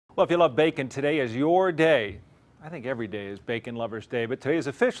Well, if you love bacon, today is your day. I think every day is Bacon Lovers Day, but today is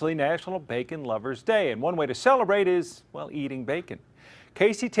officially National Bacon Lovers Day, and one way to celebrate is, well, eating bacon.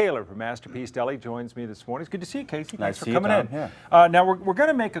 Casey Taylor from Masterpiece Deli joins me this morning. It's good to see you, Casey. Thanks for coming in. Yeah. Now, we're going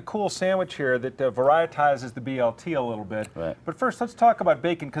to make a cool sandwich here that varietizes the BLT a little bit. Right. But first, let's talk about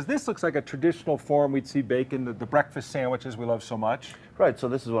bacon, because this looks like a traditional form we'd see bacon, the breakfast sandwiches we love so much. Right, so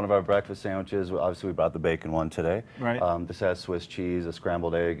this is one of our breakfast sandwiches. Obviously, we brought the bacon one today. Right. This has Swiss cheese, a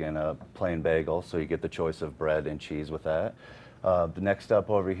scrambled egg, and a plain bagel, so you get the choice of bread and cheese with that. The next up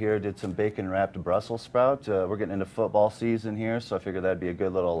over here did some bacon-wrapped Brussels sprout. We're getting into football season here, so I figured that'd be a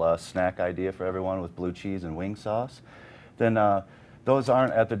good little snack idea for everyone with blue cheese and wing sauce. Then those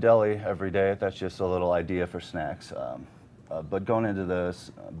aren't at the deli every day. That's just a little idea for snacks. But going into the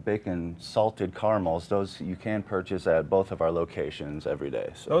bacon salted caramels, those you can purchase at both of our locations every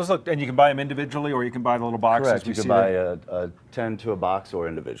day. So. Those look, and you can buy them individually, or you can buy the little boxes. Correct. You can buy a 10 to a box or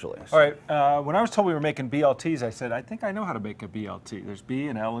individually. So. All right. When I was told we were making BLTs, I said, I think I know how to make a BLT. There's B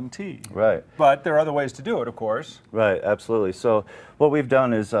and L and T. Right. But there are other ways to do it, of course. Right. Absolutely. So what we've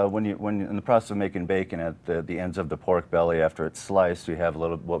done is when in the process of making bacon at the ends of the pork belly after it's sliced, we have a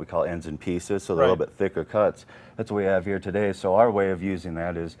little what we call ends and pieces, so they're a little bit thicker cuts. That's what we have here today. So our way of using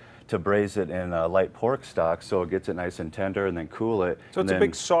that is to braise it in light pork stock so it gets it nice and tender, and then cool it. So it's a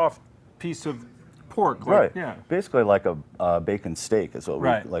big soft piece of pork. Like, right. Yeah. Basically like a bacon steak is what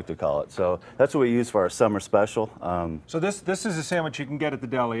we like to call it. So that's what we use for our summer special. So this is a sandwich you can get at the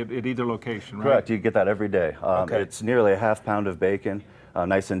deli at either location, right? Correct. You get that every day. It's nearly a ½ pound of bacon,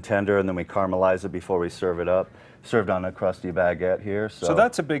 nice and tender, and then we caramelize it before we serve it up. Served on a crusty baguette here. So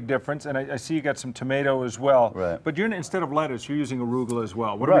that's a big difference, and I see you got some tomato as well. Right. But instead of lettuce, you're using arugula as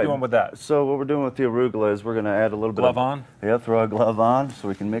well. What are we doing with that? So what we're doing with the arugula is we're going to add a little bit glove on? Yeah, throw a glove on so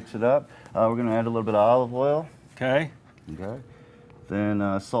we can mix it up. We're going to add a little bit of olive oil. Okay. Okay.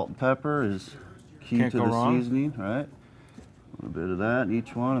 Then salt and pepper is key to the seasoning, right? A little bit of that in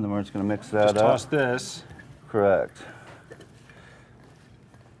each one, and then we're just going to mix that up. Just toss this. Correct.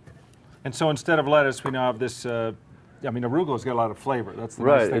 And so instead of lettuce, we now have this, I mean, arugula's got a lot of flavor. That's the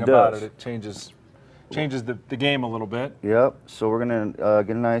nice thing about it. It changes the game a little bit. Yep. So we're going to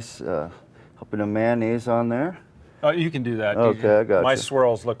get a nice helping of mayonnaise on there. Oh, you can do that. Okay, I got My you.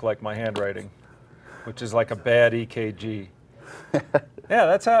 swirls look like my handwriting, which is like a bad EKG. Yeah,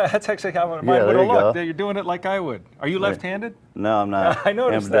 that's actually how mine would have looked. You're doing it like I would. Are you left-handed? No, I'm not. I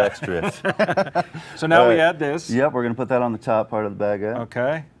noticed ambidextrous. That. So now we add this. Yep, we're going to put that on the top part of the baguette.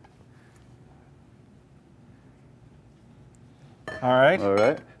 Okay. All right. All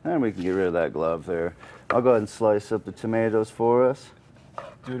right, and we can get rid of that glove there. I'll go ahead and slice up the tomatoes for us.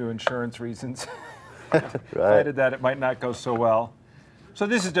 Due to insurance reasons. Right. If I did that, it might not go so well. So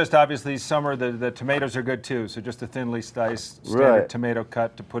this is just obviously summer. The tomatoes are good too. So just a thinly sliced standard tomato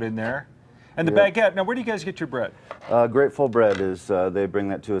cut to put in there. And the baguette. Now, where do you guys get your bread? Grateful Bread is, they bring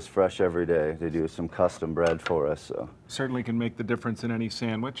that to us fresh every day. They do some custom bread for us. So certainly can make the difference in any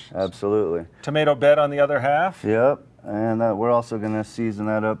sandwich. Absolutely. Tomato bed on the other half. Yep. And we're also going to season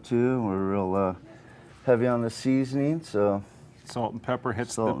that up too. We're real heavy on the seasoning, so salt and pepper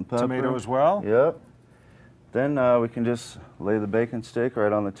hits the tomato as well. Yep. Then we can just lay the bacon steak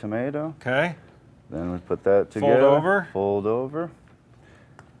right on the tomato. Okay. Then we put that together. Fold over. Fold over.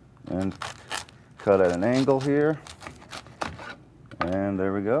 And cut at an angle here. And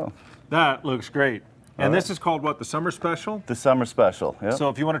there we go. That looks great. And this is called what, the summer special? The summer special, yeah. So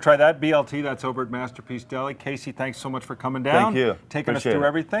if you want to try that BLT, that's over at Masterpiece Deli. Casey, thanks so much for coming down. Thank you. Taking us through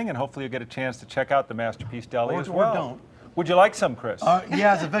everything, and hopefully you'll get a chance to check out the Masterpiece Deli as well. Or don't. Would you like some, Chris?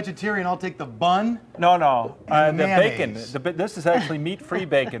 Yeah, as a vegetarian, I'll take the bun. No. And the mayonnaise. bacon. This is actually meat-free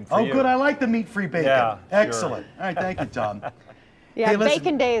bacon for you. Oh, good. I like the meat-free bacon. Yeah, excellent. All right, thank you, Tom. Yeah, hey, listen,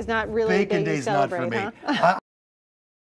 Bacon Day is not really Bacon a day Day you is not celebrate, for me. huh?